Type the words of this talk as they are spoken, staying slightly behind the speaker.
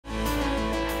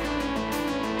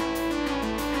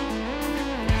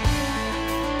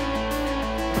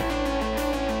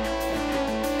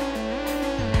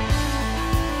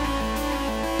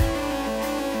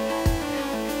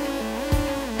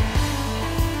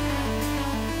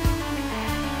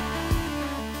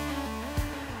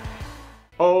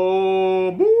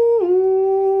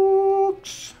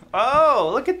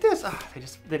look at this. Oh,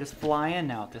 they just fly in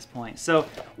now at this point. So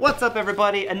what's up,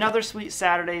 everybody? Another Sweet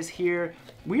Saturdays here.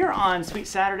 We are on Sweet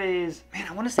Saturdays, man,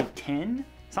 I want to say 10,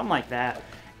 something like that.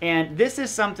 And this is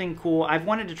something cool. I've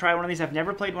wanted to try one of these. I've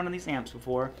never played one of these amps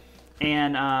before.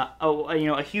 And you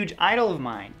know, a huge idol of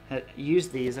mine had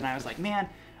used these, and I was like, man,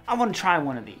 I want to try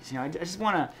one of these. You know,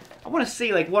 I want to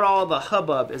see like what all the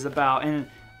hubbub is about. And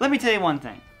let me tell you one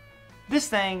thing. This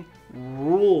thing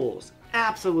rules.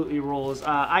 Absolutely rules.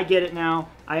 I get it now.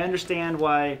 I understand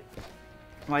why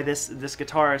this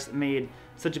guitarist made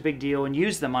such a big deal and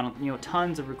used them on, you know,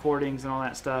 tons of recordings and all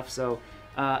that stuff. So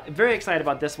very excited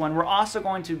about this one. We're also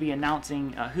going to be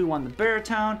announcing who won the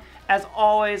Baritone. As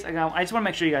always, I just want to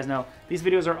make sure you guys know these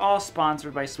videos are all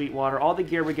sponsored by Sweetwater. All the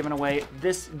gear we're giving away,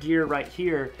 this gear right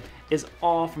here, is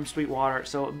all from Sweetwater.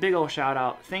 So a big old shout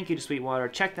out. Thank you to Sweetwater.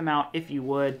 Check them out if you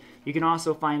would. You can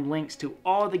also find links to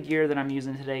all the gear that I'm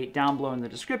using today down below in the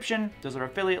description. Those are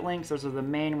affiliate links. Those are the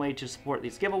main way to support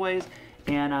these giveaways.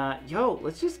 And yo,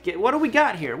 let's just get, what do we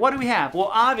got here? What do we have? Well,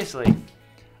 obviously,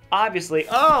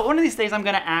 oh, one of these days I'm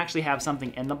gonna actually have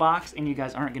something in the box and you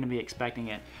guys aren't gonna be expecting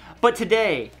it. But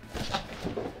today,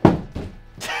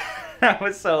 that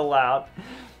was so loud.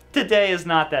 Today is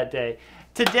not that day.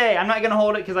 Today, I'm not gonna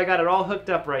hold it because I got it all hooked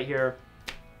up right here,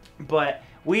 but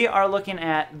we are looking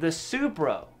at the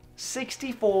Supro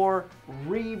 64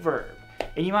 Reverb.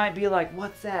 And you might be like,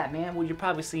 what's that, man? Well, you're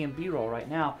probably seeing B-roll right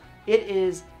now. It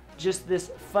is just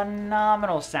this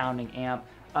phenomenal sounding amp.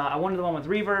 I wanted the one with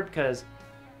reverb because,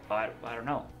 I don't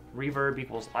know, reverb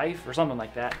equals life or something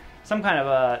like that. Some kind of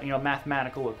a, you know,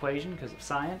 mathematical equation because of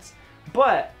science.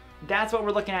 But that's what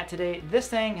we're looking at today. This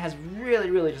thing has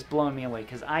really just blown me away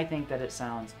because I think that it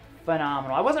sounds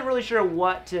phenomenal. I wasn't really sure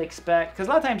what to expect because a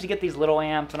lot of times you get these little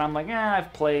amps and I'm like,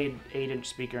 I've played 8-inch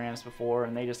speaker amps before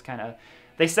and they just kind of,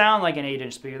 they sound like an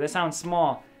 8-inch speaker. They sound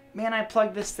small. Man, I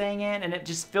plugged this thing in and it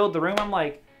just filled the room. I'm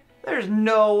like, there's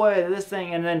no way that this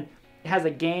thing, and then it has a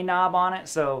gain knob on it,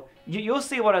 so you'll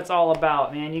see what it's all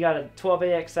about, man. You got a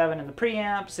 12AX7 in the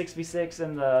preamp, 6v6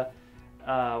 in the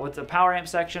what's the power amp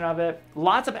section of it.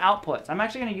 Lots of outputs. I'm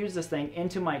actually going to use this thing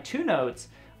into my 2-notes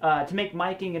to make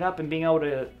miking it up and being able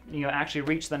to, you know, actually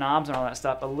reach the knobs and all that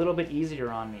stuff a little bit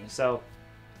easier on me. So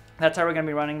that's how we're going to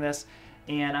be running this.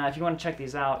 And if you want to check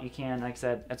these out, you can. Like I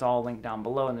said, it's all linked down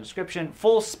below in the description.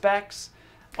 Full specs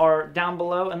are down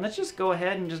below, and let's just go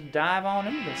ahead and just dive on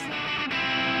into this thing.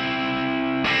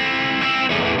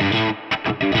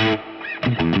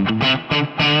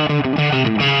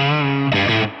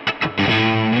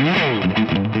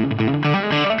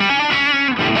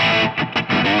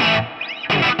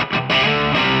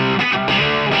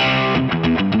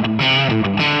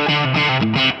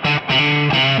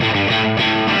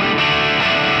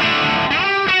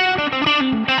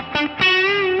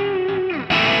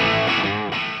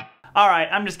 Alright,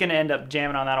 I'm just going to end up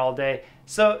jamming on that all day.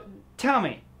 So, tell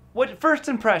me, what first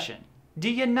impression? Do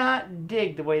you not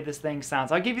dig the way this thing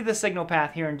sounds? I'll give you the signal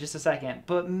path here in just a second,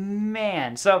 but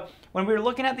man. So, when we were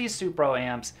looking at these Supro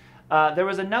amps, there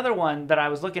was another one that I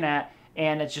was looking at,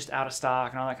 and it's just out of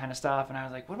stock and all that kind of stuff, and I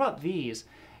was like, what about these?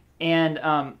 And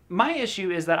my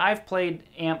issue is that I've played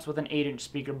amps with an 8-inch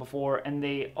speaker before, and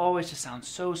they always just sound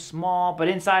so small, but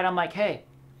inside I'm like, hey,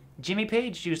 Jimmy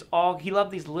Page used he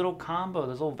loved these little combos,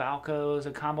 those little Valcos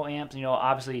and combo amps. You know,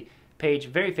 obviously Page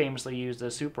very famously used the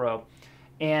Supro.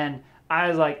 And I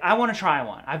was like, I want to try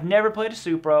one. I've never played a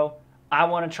Supro. I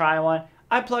want to try one.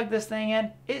 I plugged this thing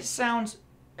in. It sounds,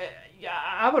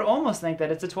 I would almost think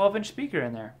that it's a 12-inch speaker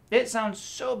in there. It sounds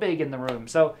so big in the room.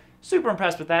 So super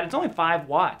impressed with that. It's only 5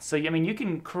 watts. So, I mean, you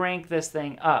can crank this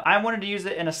thing up. I wanted to use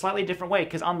it in a slightly different way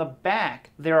because on the back,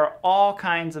 there are all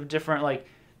kinds of different, like,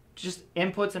 just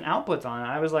inputs and outputs on it.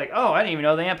 I was like, oh, I didn't even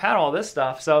know the amp had all this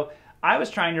stuff. So I was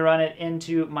trying to run it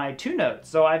into my 2-notes.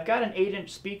 So I've got an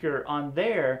 8-inch speaker on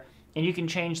there, and you can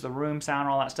change the room sound and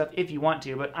all that stuff if you want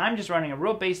to, but I'm just running a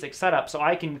real basic setup so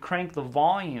I can crank the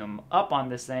volume up on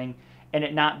this thing and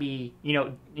it not be, you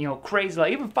know, crazy.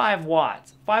 Like even 5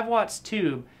 watts. 5 watts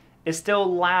tube is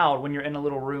still loud when you're in a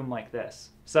little room like this.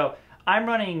 So I'm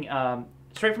running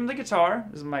straight from the guitar.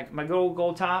 This is my good old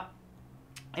gold top,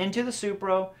 into the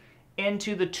Supro,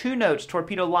 into the 2-notes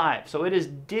Torpedo Live. So it is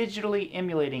digitally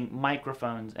emulating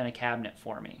microphones in a cabinet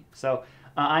for me. So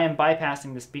I am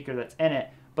bypassing the speaker that's in it,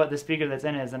 but the speaker that's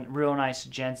in it is a real nice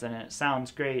Jensen and it sounds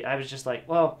great. I was just like,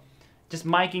 well, just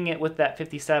miking it with that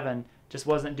 57 just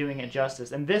wasn't doing it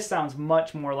justice. And this sounds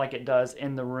much more like it does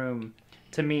in the room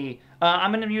to me.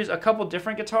 I'm going to use a couple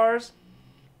different guitars.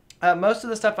 Most of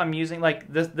the stuff I'm using,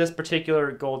 like this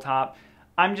particular gold top,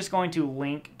 I'm just going to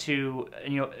link to,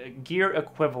 gear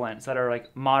equivalents that are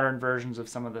like modern versions of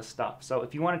some of this stuff. So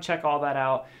if you want to check all that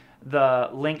out, the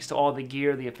links to all the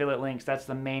gear, the affiliate links. That's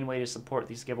the main way to support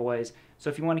these giveaways. So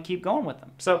if you want to keep going with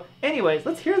them. So anyways,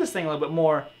 let's hear this thing a little bit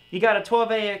more. You got a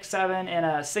 12AX7 and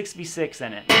a 6v6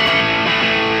 in it.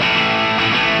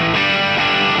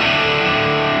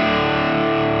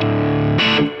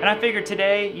 And I figured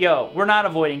today, yo, we're not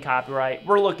avoiding copyright.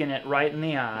 We're looking it right in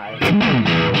the eye.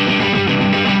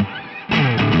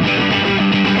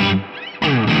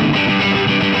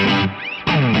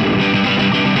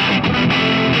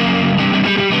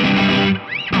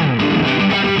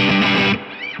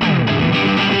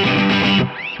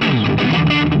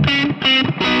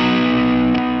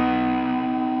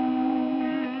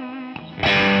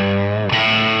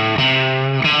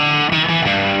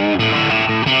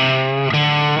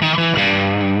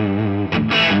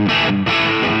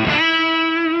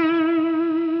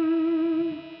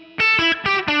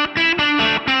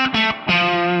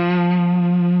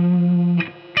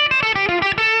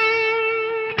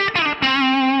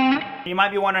 You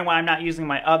might be wondering why I'm not using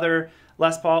my other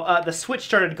Les Paul. The switch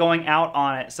started going out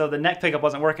on it, so the neck pickup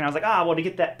wasn't working. I was like, well, to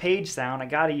get that page sound, I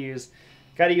gotta use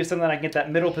something that I can get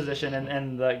that middle position,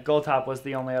 and the gold top was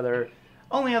the only other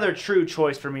true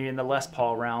choice for me in the Les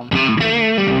Paul realm.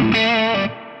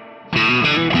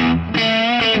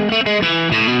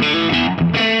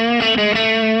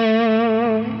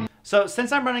 So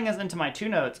since I'm running this into my 2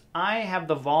 notes, I have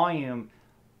the volume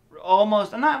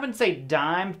almost, I'm not going to say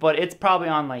dimed, but it's probably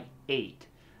on like 8.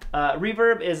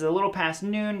 Reverb is a little past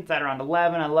noon. It's at around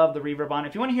 11. I love the reverb on.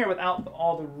 If you want to hear it without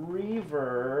all the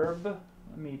reverb,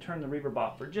 let me turn the reverb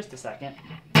off for just a second.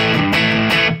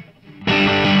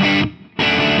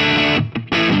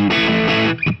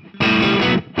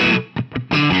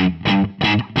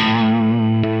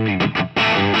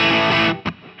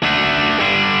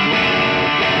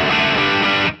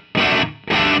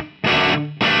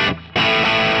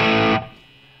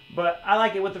 But I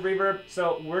like it with the reverb,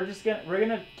 so we're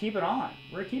gonna keep it on.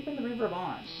 We're keeping the reverb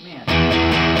on, man.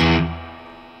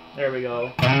 There we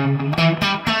go.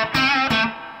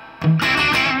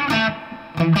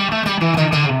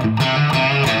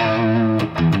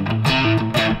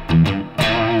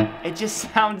 It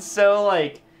just sounds so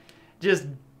like just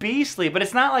beastly, but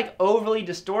it's not like overly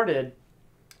distorted.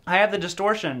 I have the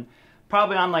distortion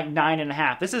probably on like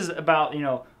 9.5. This is about, you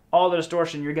know, all the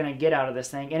distortion you're gonna get out of this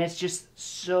thing, and it's just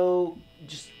so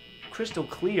crystal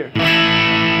clear.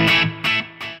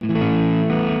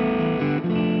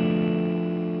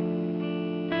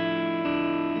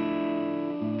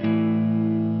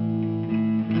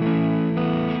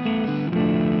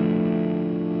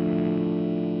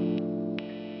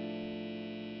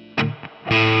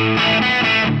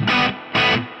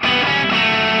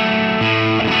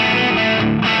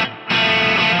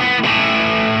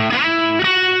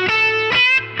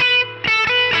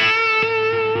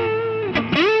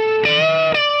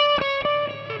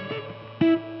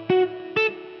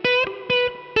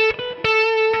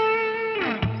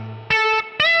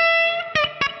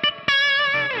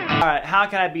 Alright, how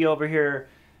can I be over here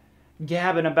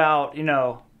gabbing about, you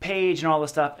know, Page and all this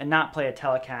stuff and not play a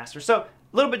Telecaster? So, a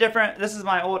little bit different. This is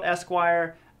my old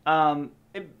Esquire. Kind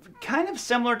of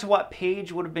similar to what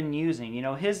Page would have been using. You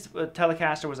know, his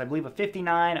Telecaster was, I believe, a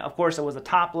 59. Of course, it was a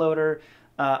top loader.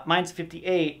 Mine's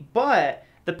 58. But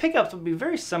the pickups would be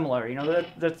very similar. You know,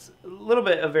 that's a little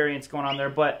bit of variance going on there.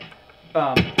 But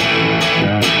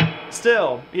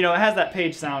still, you know, it has that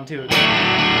Page sound too.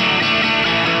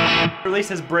 Or at least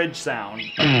his bridge sound.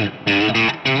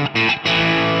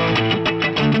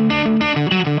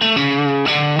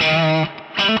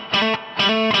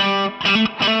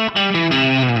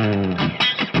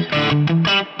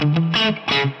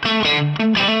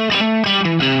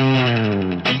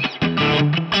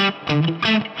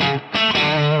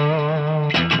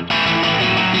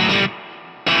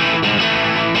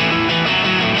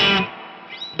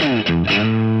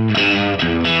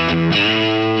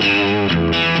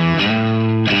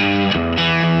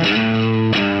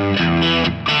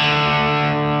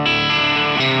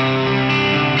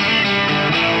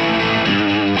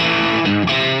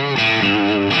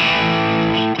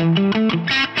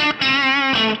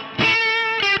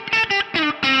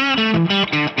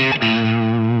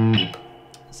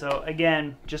 So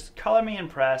again, just color me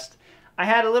impressed. I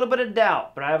had a little bit of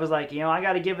doubt, but I was like, you know, I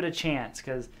got to give it a chance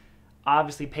because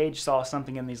obviously Paige saw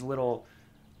something in these little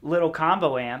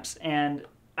combo amps, and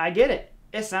I get it.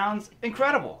 It sounds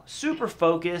incredible, super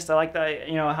focused. I like the,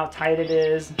 you know, how tight it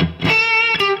is.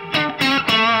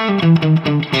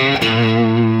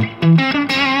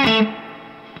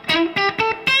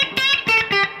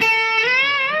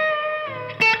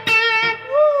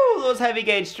 Woo! Those heavy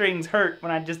gauge strings hurt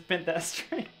when I just bent that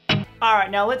string. All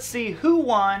right, now let's see who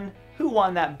won. Who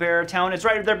won that baritone? It's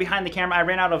right there behind the camera. I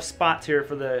ran out of spots here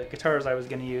for the guitars I was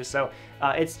going to use, so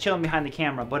it's chilling behind the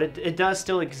camera, but it does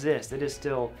still exist. It is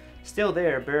still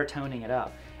there, baritoning it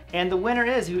up. And the winner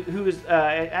is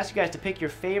I asked you guys to pick your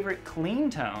favorite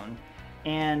clean tone,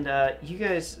 and you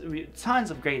guys, tons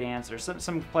of great answers.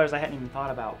 Some players I hadn't even thought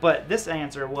about, but this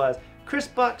answer was Chris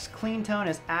Buck's clean tone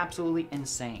is absolutely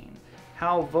insane.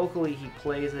 How vocally he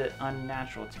plays it,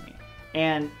 unnatural to me.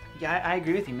 And yeah, I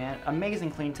agree with you, man.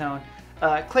 Amazing clean tone.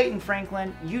 Clayton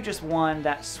Franklin, you just won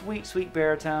that sweet, sweet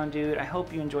baritone, dude. I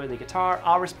hope you enjoy the guitar.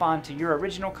 I'll respond to your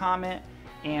original comment,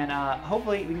 and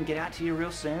hopefully we can get out to you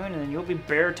real soon, and then you'll be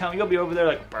baritone. You'll be over there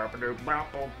like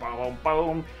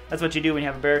boom. That's what you do when you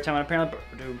have a baritone, apparently.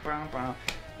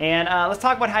 And let's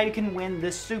talk about how you can win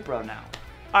this Supro now.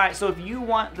 All right, so if you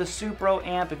want the Supro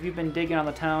amp, if you've been digging on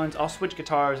the tones, I'll switch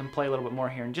guitars and play a little bit more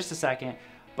here in just a second.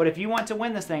 But if you want to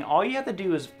win this thing, all you have to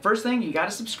do is, first thing, you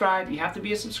gotta subscribe. You have to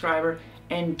be a subscriber.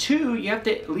 And two, you have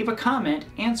to leave a comment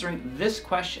answering this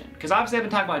question. Because obviously I've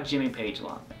been talking about Jimmy Page a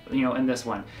lot, in this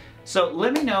one. So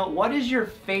let me know, what is your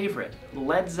favorite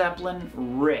Led Zeppelin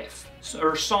riff?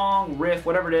 Or song, riff,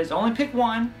 whatever it is. Only pick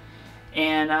one,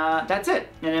 and that's it.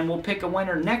 And then we'll pick a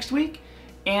winner next week.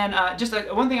 And just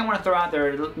one thing I want to throw out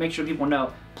there to make sure people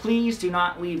know, please do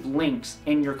not leave links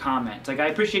in your comments. Like, I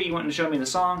appreciate you wanting to show me the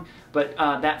song, but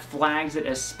that flags it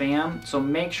as spam, so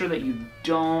make sure that you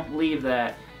don't leave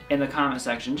that in the comment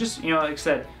section. Just, like I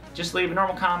said, just leave a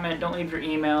normal comment, don't leave your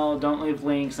email, don't leave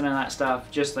links and all that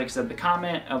stuff. Just, like I said, the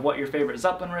comment of what your favorite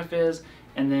Zeppelin riff is,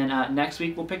 and then next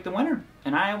week we'll pick the winner,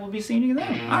 and I will be seeing you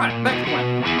then. All right, back to the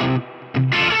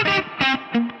one.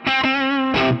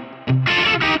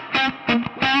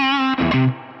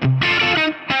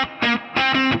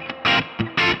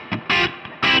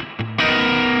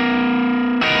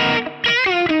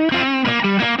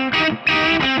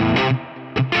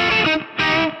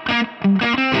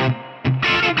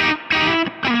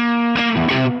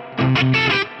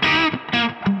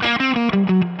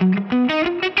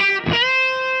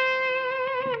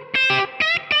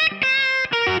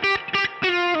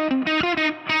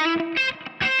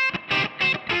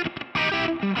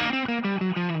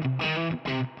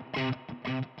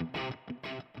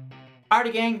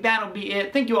 Alrighty, gang, that'll be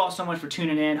it. Thank you all so much for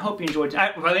tuning in. Hope you enjoyed.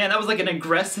 Man, that was like an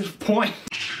aggressive point.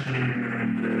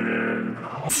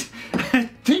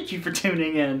 Thank you for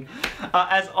tuning in.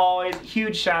 As always,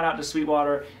 huge shout out to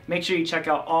Sweetwater. Make sure you check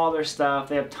out all their stuff.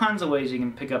 They have tons of ways you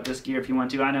can pick up this gear if you want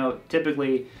to. I know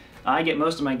typically I get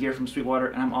most of my gear from Sweetwater,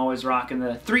 and I'm always rocking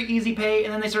the 3 Easy Pay,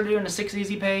 and then they started doing the 6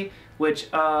 Easy Pay, which,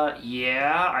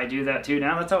 yeah, I do that too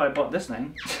now. That's how I bought this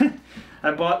thing. I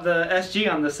bought the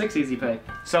SG on the 6 Easy Pay.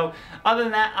 So other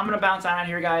than that, I'm going to bounce out of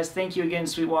here, guys. Thank you again,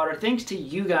 Sweetwater. Thanks to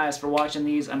you guys for watching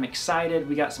these. I'm excited.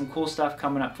 We got some cool stuff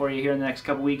coming up for you here in the next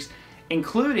couple weeks,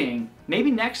 including maybe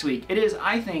next week. It is,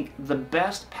 I think, the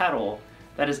best pedal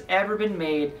that has ever been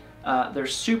made. They're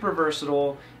super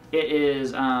versatile. It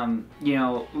is,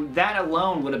 that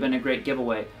alone would have been a great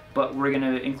giveaway, but we're going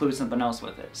to include something else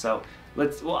with it. So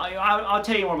I'll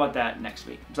tell you more about that next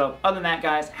week. So other than that,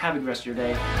 guys, have a good rest of your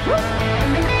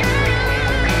day.